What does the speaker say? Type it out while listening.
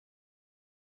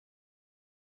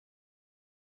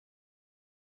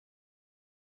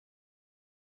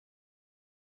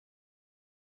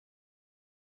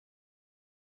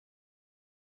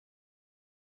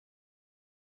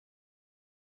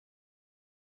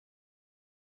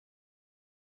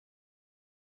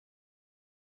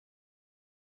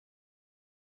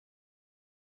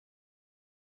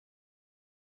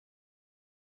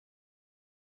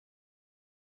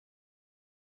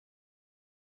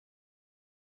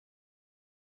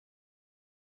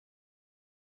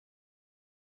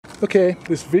Okay,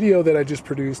 this video that I just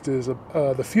produced is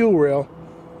the fuel rail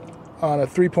on a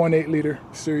 3.8 liter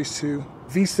Series 2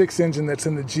 V6 engine that's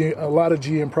in a lot of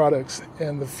GM products,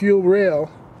 and the fuel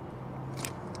rail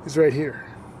is right here.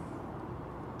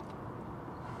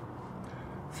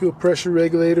 Fuel pressure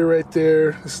regulator right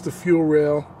there. This is the fuel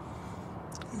rail.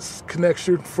 This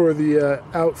connector for the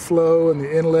outflow and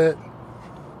the inlet,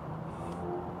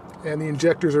 and the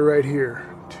injectors are right here.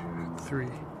 2, 3.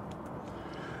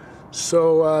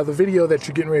 So the video that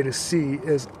you're getting ready to see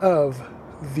is of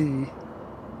the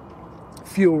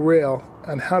fuel rail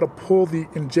on how to pull the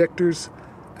injectors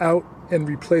out and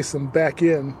replace them back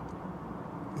in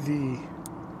the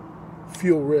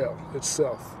fuel rail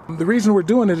itself. The reason we're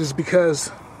doing it is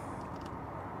because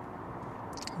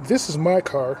this is my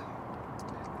car,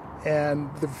 and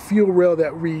the fuel rail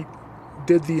that we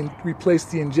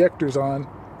replaced the injectors on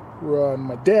were on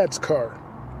my dad's car,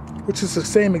 which is the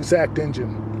same exact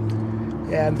engine.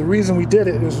 And the reason we did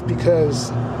it is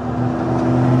because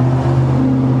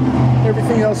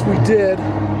everything else we did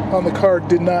on the car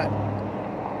did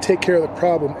not take care of the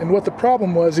problem. And what the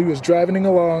problem was, he was driving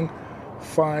along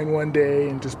fine one day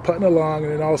and just putting along,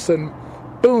 and then all of a sudden,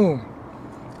 boom!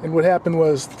 And what happened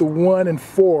was the 1 and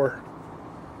 4,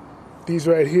 these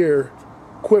right here,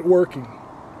 quit working.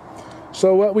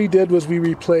 So what we did was we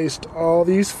replaced all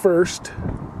these first,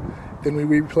 then we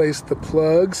replaced the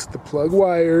plugs, the plug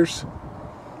wires,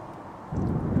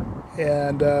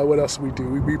 and what else did we do?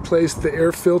 We replaced the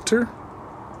air filter,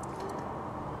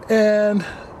 and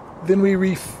then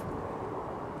we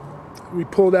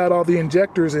pulled out all the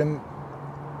injectors and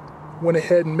went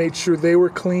ahead and made sure they were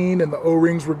clean and the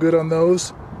O-rings were good on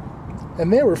those,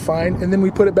 and they were fine. And then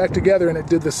we put it back together and it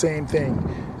did the same thing.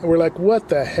 And we're like, what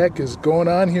the heck is going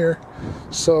on here?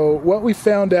 So what we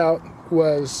found out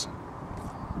was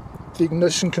the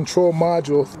ignition control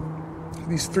module,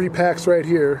 these 3 packs right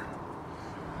here,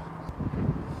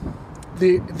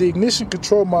 the ignition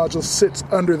control module sits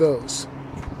under those.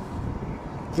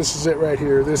 This is it right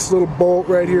here. This little bolt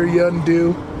right here you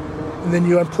undo, and then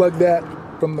you unplug that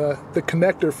from the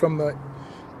connector from the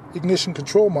ignition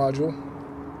control module,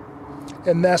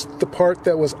 and that's the part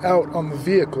that was out on the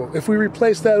vehicle. If we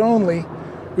replaced that only,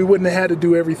 we wouldn't have had to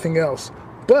do everything else.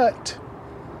 But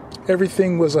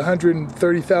everything was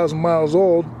 130,000 miles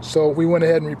old, so we went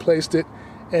ahead and replaced it,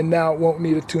 and now it won't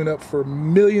need a tune-up for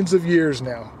millions of years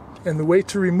now. And the way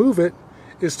to remove it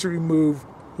is to remove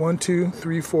 1, 2,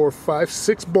 3, 4, 5,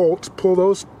 6 bolts, pull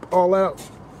those all out,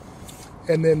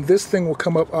 and then this thing will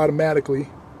come up automatically.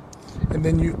 And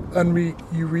then you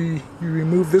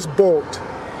remove this bolt.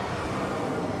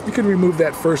 You can remove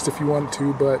that first if you want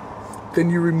to, but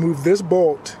then you remove this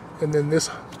bolt, and then this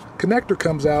connector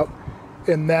comes out,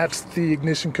 and that's the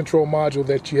ignition control module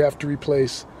that you have to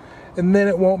replace. And then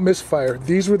it won't misfire.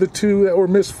 These were the 2 that were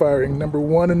misfiring, number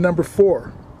 1 and number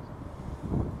 4.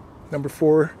 Number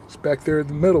 4 is back there,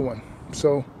 the middle one.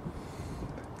 So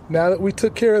now that we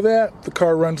took care of that, the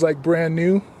car runs like brand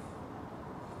new,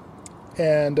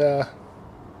 and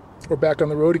we're back on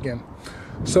the road again.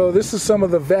 So this is some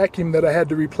of the vacuum that I had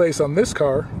to replace on this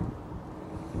car.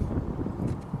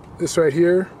 This right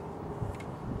here,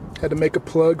 had to make a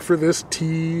plug for this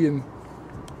T and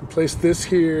replace this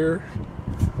here.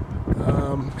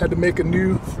 Had to make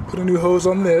put a new hose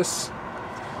on this.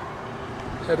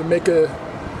 Had to make a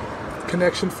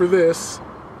connection for this.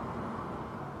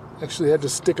 Actually had to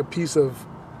stick a piece of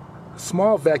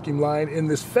small vacuum line in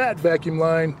this fat vacuum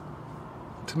line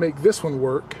to make this one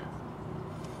work.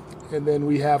 And then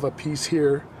we have a piece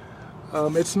here.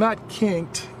 It's not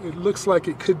kinked. It looks like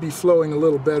it could be flowing a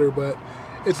little better, but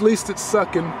at least it's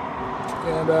sucking.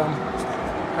 And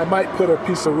I might put a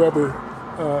piece of rubber,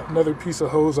 another piece of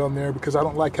hose on there, because I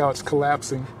don't like how it's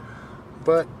collapsing.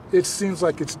 But it seems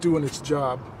like it's doing its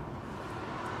job.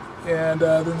 And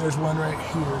then there's one right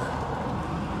here.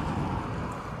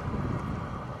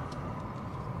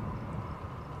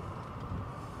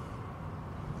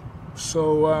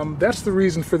 So that's the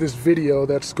reason for this video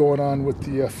that's going on with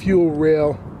the fuel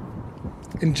rail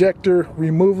injector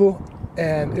removal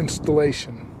and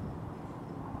installation.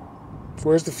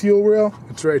 Where's the fuel rail?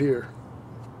 It's right here.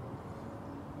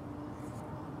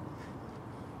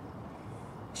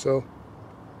 So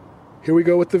here we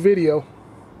go with the video.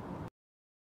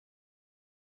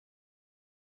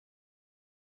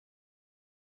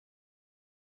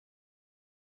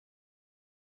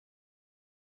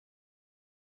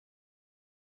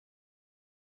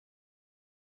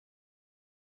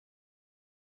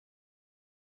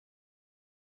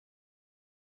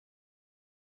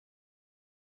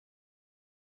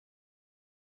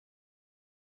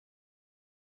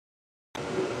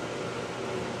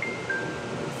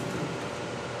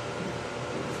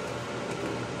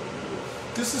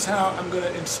 This is how I'm going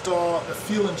to install the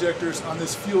fuel injectors on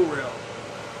this fuel rail.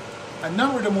 I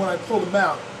numbered them when I pulled them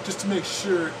out just to make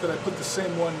sure that I put the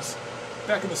same ones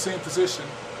back in the same position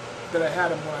that I had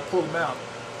them when I pulled them out.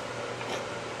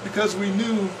 Because we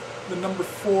knew the number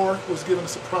 4 was giving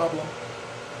us a problem,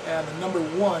 and the number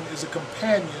 1 is a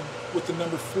companion with the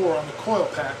number 4 on the coil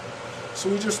pack. So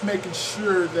we're just making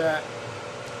sure that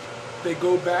they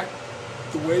go back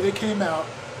the way they came out,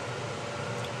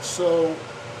 so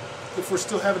if we're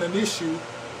still having an issue,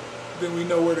 then we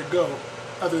know where to go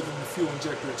other than the fuel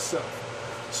injector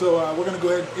itself. So we're going to go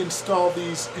ahead and install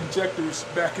these injectors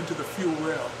back into the fuel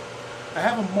rail. I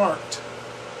have them marked.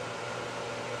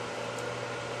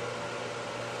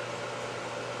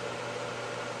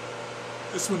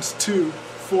 This one's 2,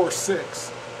 4,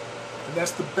 6, and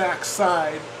that's the back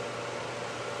side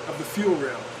of the fuel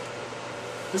rail.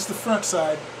 This is the front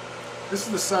side. This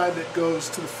is the side that goes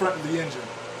to the front of the engine.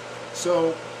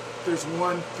 So there's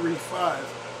 1, 3,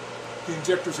 5. The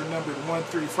injectors are numbered 1,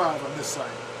 3, 5 on this side.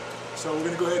 So we're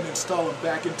going to go ahead and install them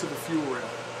back into the fuel rail.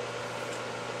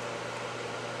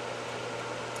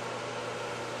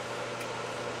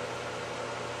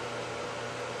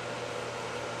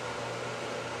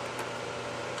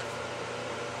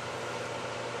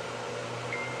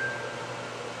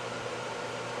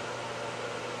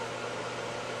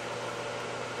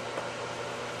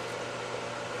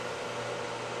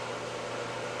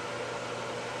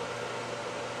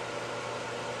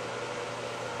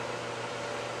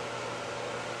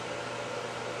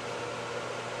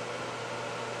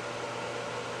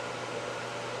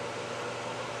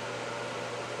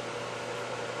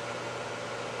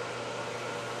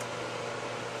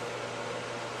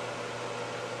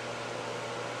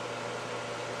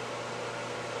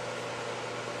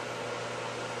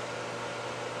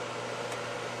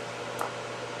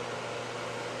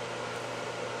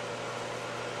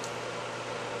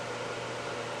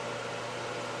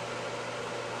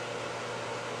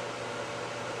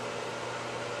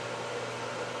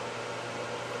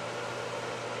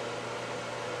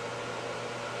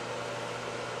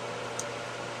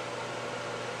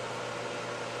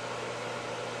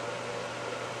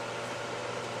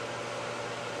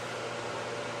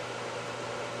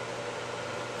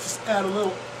 Just add a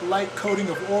little light coating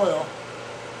of oil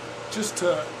just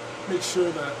to make sure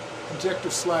the injector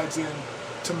slides in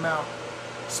to mount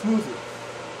smoothly.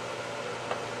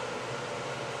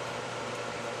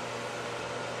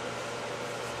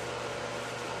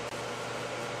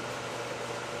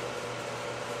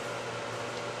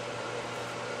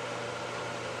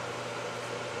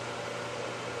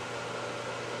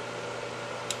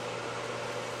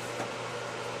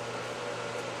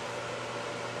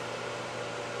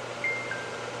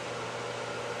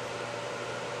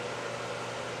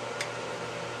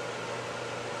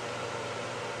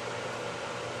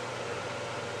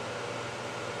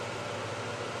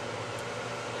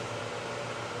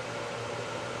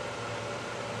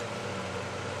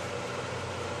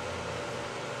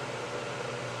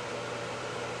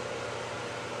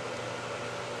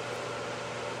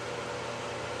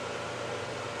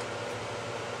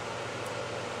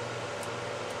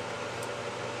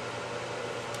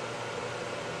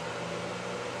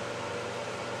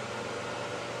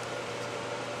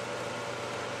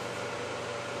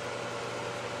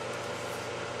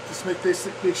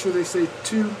 Just make sure they say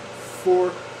 2,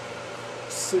 4,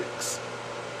 6.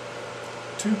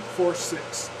 2, 4,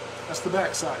 6. That's the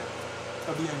back side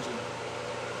of the engine,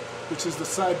 which is the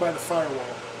side by the firewall.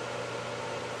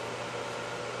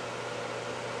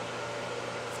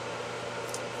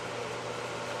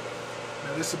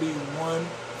 Now this will be 1,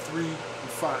 3, and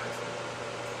 5.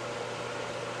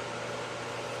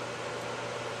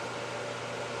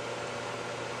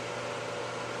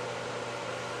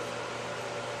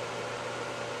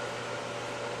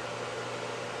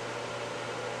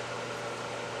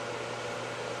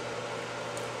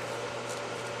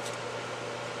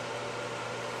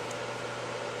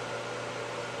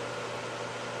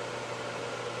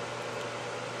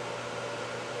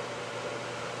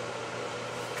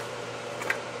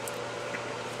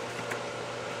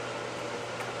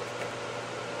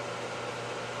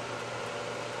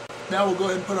 Now we'll go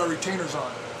ahead and put our retainers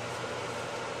on.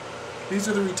 These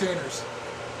are the retainers.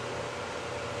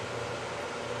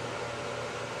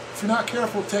 If you're not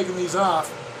careful taking these off,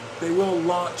 they will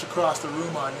launch across the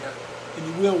room on you, and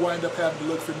you will wind up having to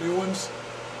look for new ones.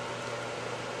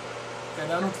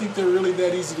 And I don't think they're really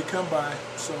that easy to come by,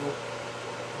 so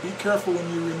be careful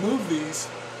when you remove these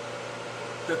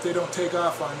that they don't take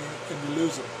off on you and you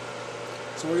lose them.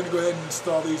 So we're going to go ahead and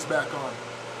install these back on.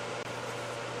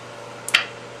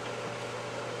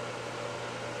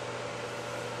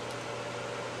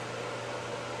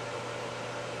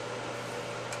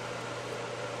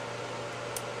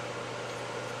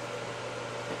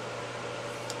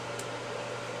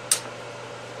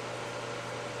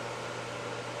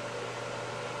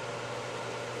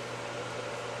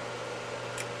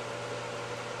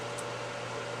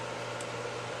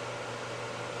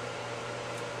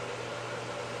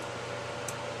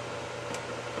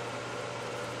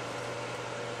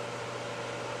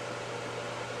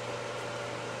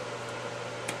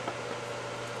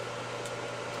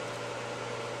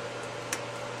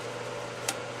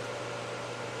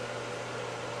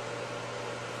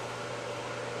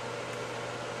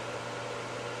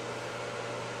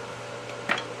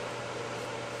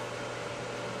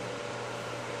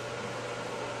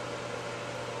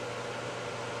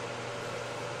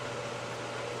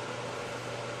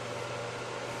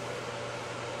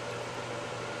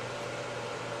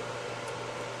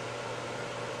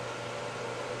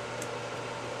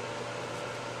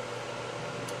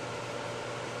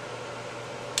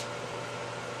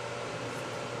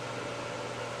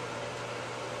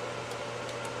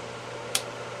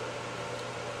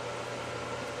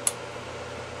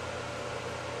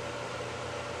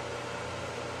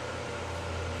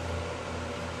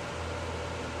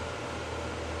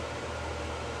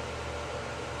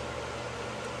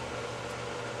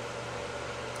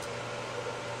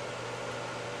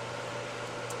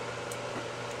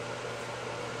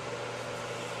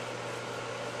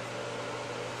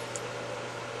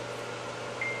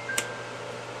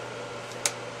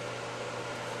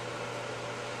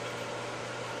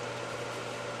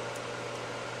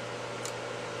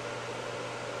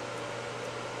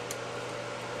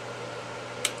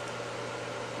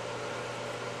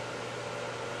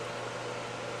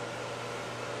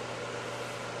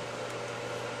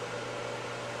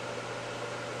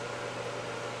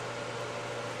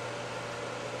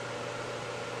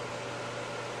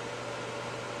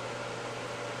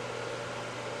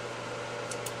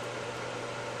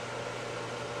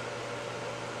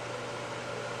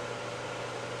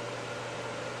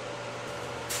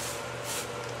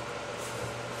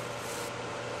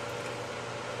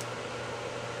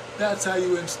 That's how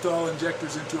you install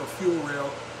injectors into a fuel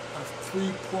rail on a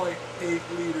 3.8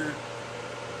 liter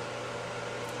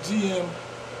GM,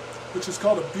 which is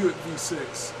called a Buick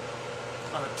V6,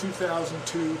 on a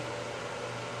 2002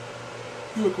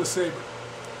 Buick LeSabre.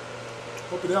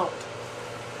 Hope it helped.